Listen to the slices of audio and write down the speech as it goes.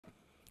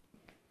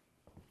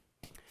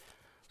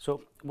So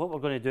what we're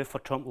going to do for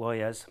Trompe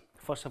L'oeil is,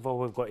 first of all,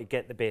 we've got to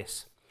get the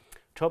base.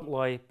 Trompe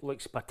L'oeil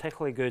looks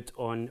particularly good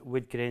on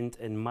wood grained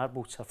and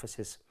marble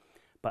surfaces,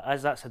 but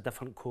as that's a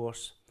different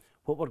course,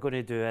 what we're going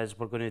to do is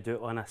we're going to do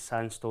it on a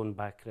sandstone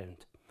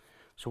background.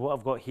 So what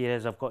I've got here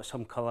is I've got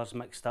some colours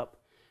mixed up,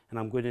 and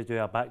I'm going to do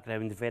a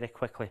background very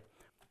quickly.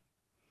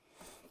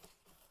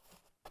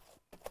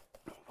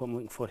 What I'm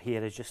looking for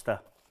here is just a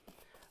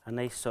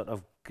nice sort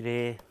of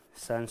grey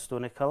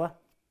sandstone colour.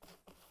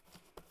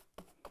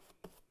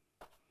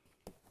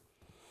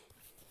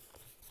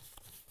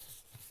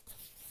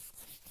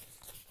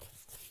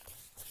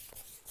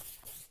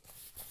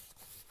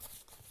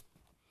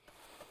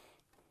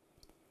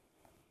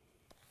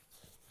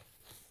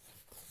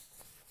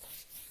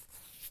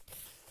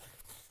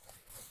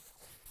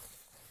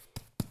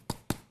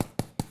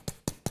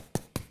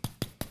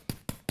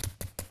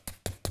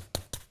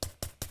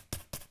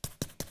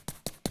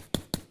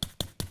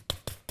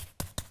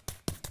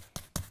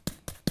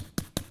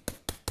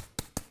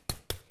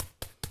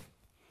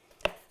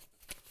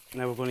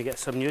 Now we're going to get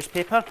some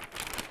newspaper.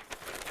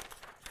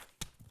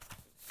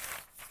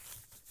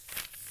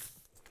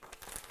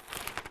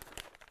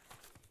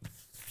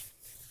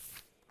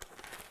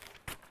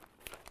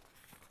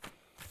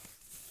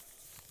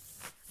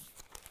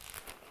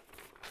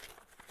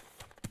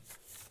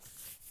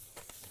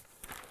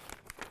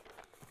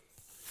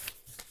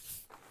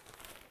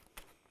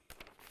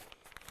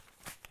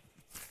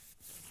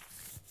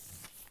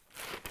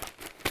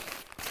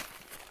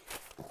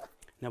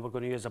 Now we're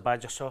going to use a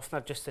badger softener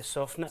just to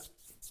soften it,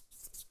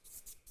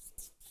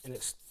 and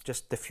it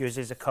just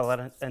diffuses the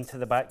colour into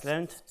the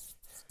background.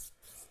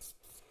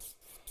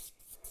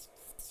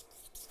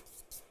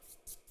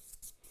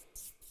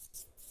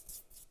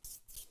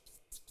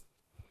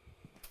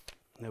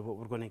 Now what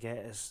we're going to get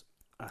is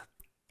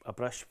a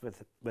brush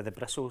with the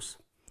bristles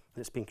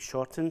that's been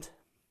shortened.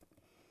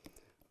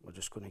 We're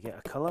just going to get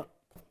a colour.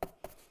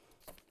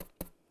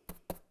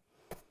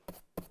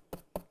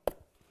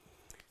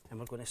 And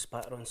we're going to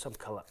spatter on some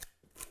colour.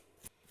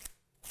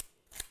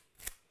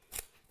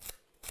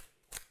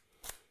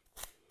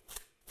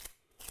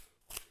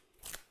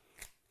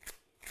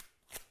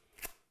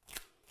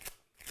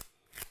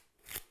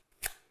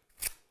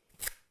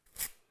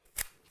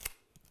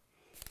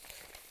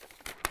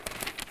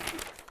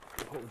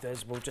 What we'll do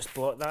is we'll just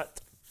blot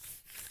that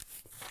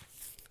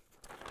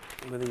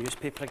with the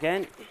newspaper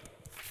again.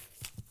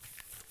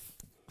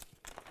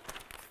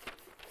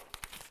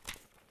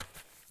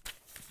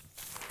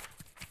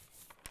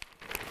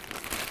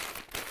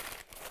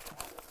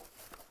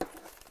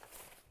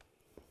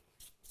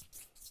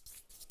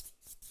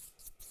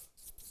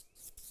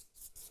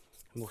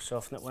 And we'll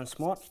soften it once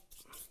more.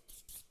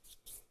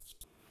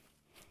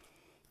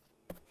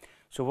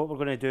 So what we're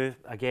going to do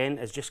again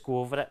is just go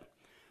over it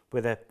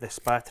with the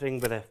spattering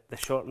with the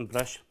shortened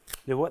brush.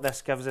 Now what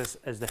this gives us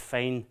is the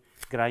fine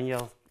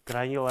granular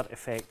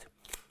effect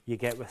you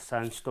get with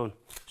sandstone.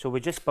 So we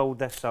just build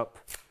this up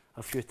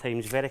a few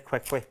times very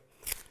quickly.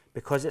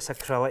 Because it's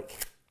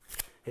acrylic,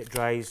 it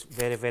dries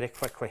very, very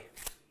quickly.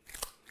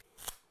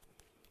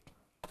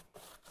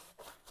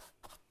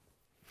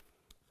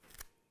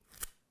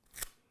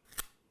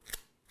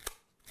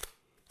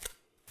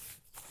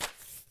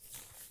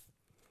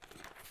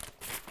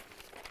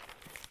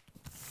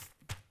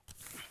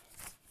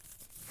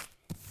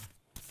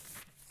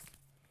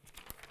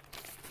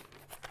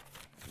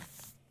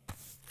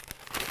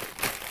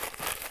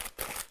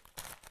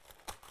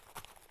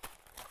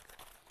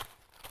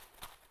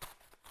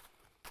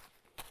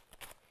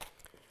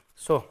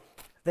 So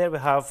there we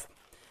have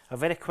a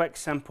very quick,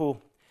 simple,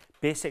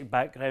 basic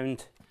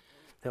background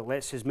that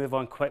lets us move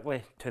on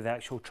quickly to the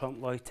actual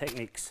Trompe L'oeil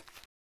techniques.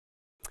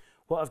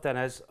 What I've done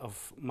is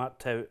I've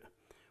mapped out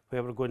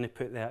where we're going to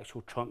put the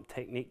actual trompe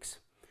techniques,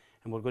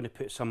 and we're going to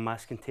put some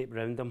masking tape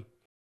around them.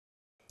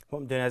 What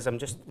I'm doing is I'm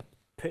just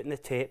putting the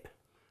tape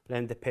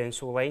around the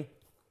pencil line,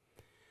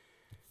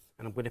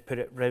 and I'm going to put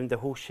it around the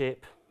whole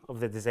shape of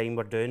the design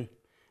we're doing,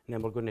 and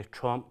then we're going to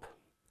trompe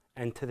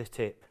into the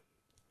tape.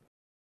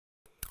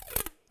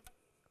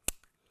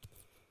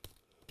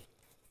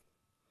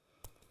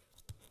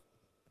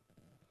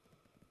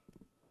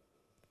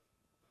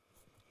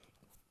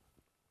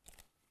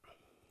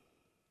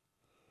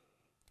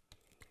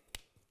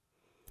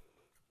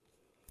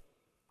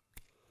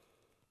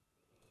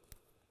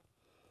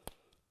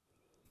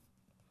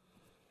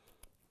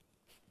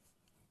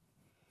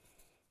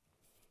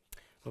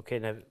 Okay,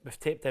 now we've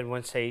taped in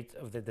one side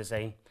of the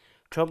design.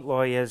 Trompe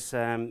L'oeil is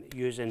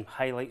using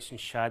highlights and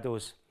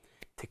shadows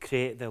to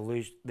create the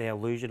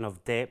illusion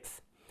of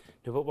depth.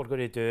 Now what we're going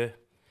to do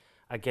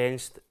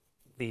against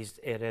these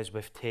areas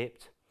we've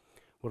taped,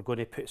 we're going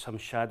to put some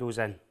shadows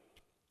in.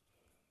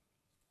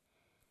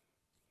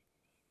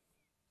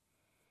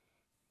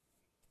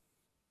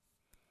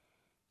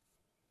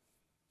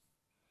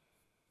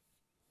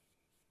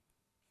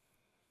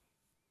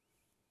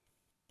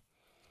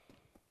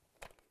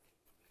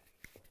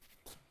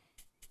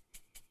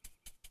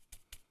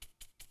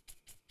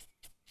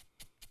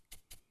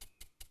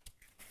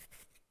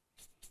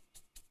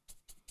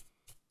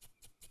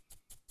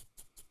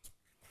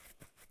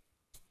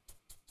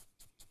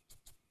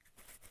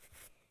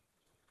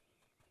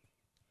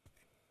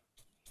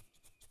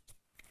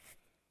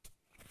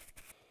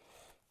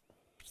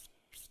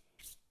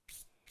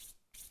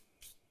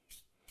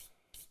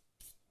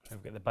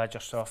 I've got the badger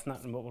softener,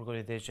 and what we're going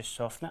to do is just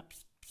soften it.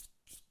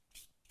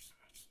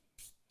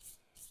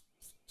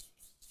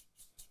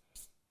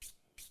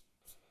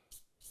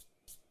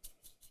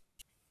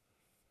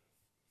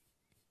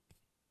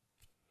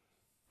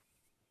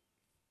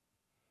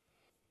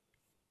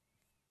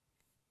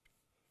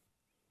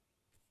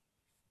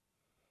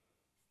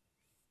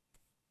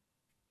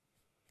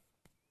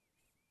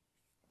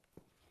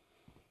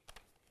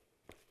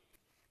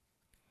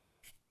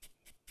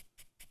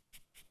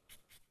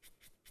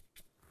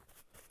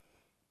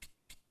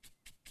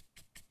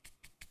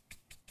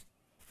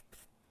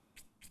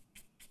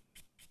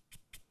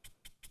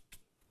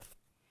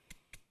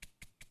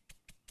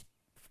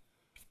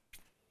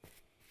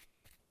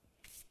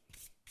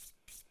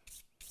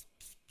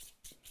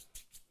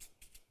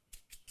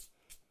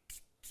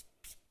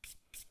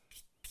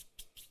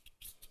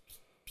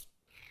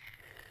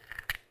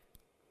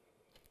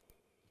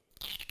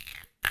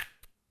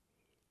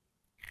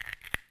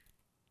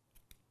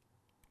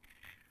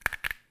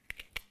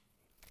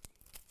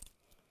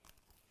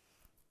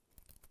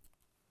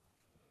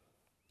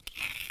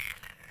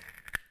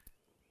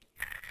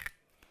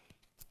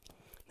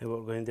 Now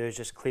what we're going to do is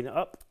just clean it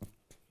up.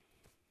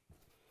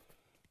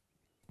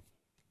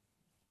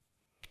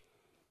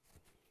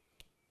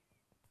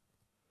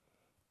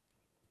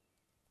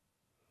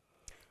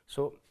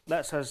 So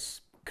that's us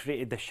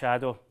created the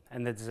shadow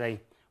in the design.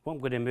 What I'm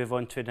going to move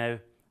on to now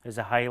is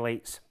the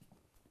highlights.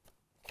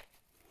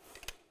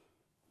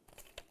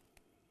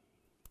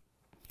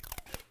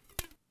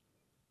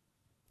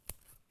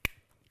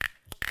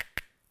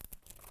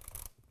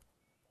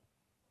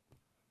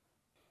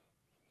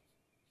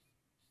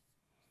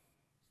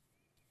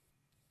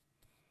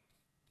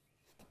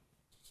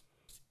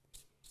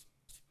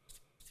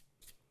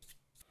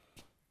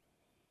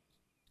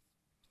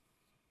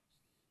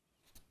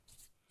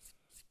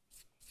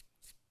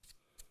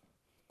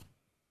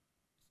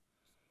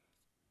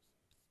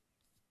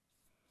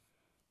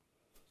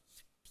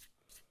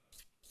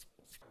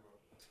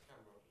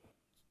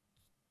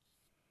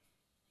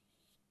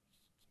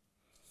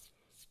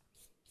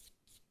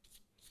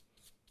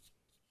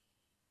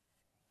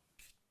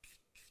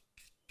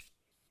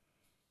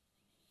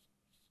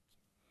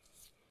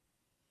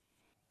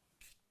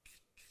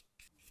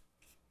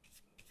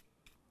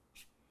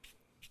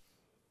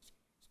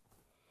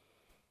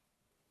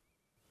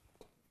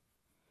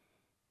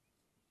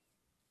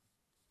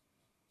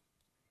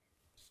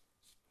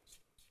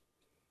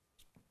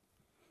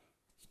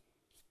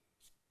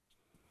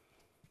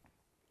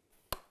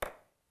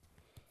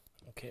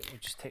 Okay,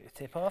 we'll just take the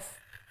tape off.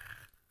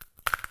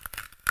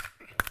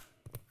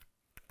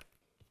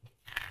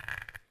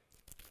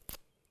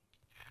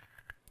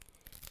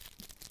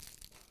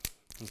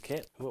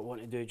 Okay, what I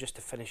want to do just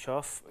to finish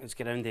off is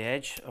get around the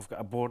edge. I've got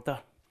a border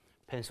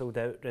penciled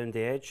out around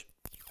the edge.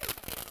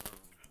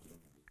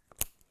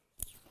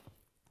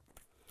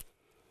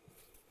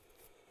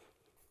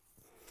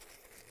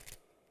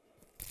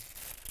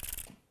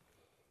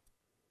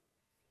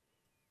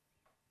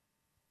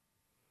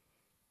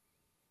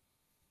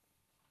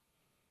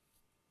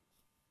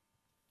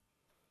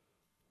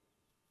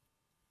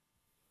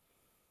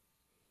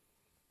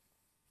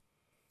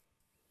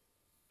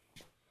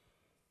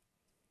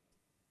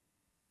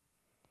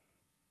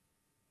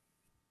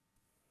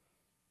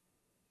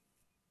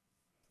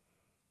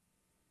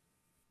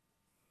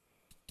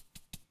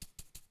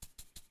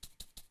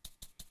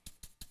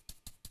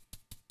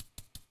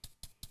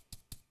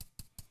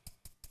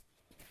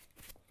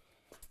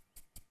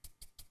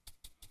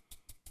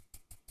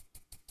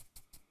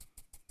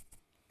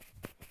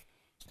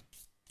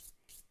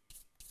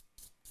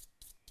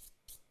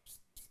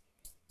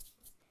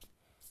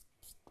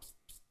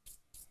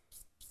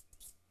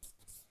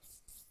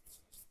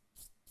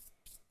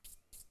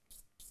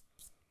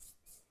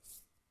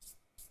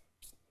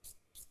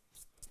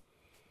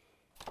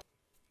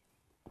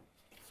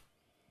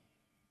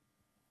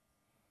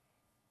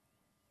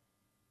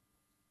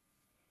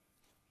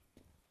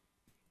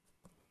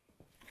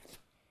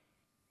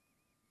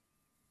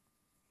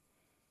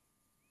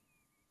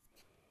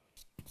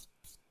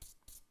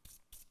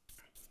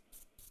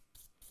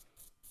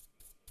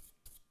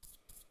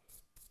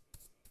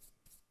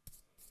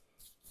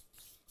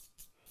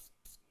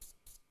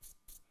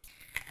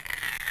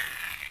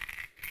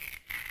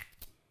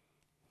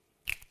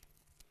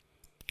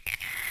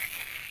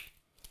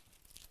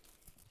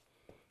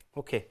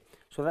 Okay,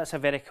 so that's a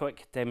very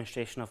quick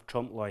demonstration of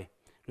trompe l'oeil.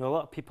 Now a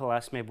lot of people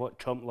ask me what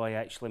trompe l'oeil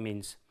actually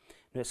means.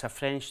 Now it's a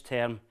French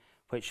term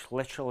which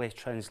literally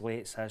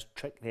translates as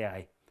trick the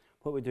eye.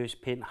 What we do is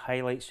paint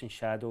highlights and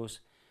shadows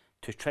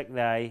to trick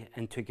the eye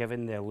into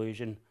giving the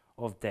illusion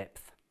of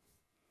depth.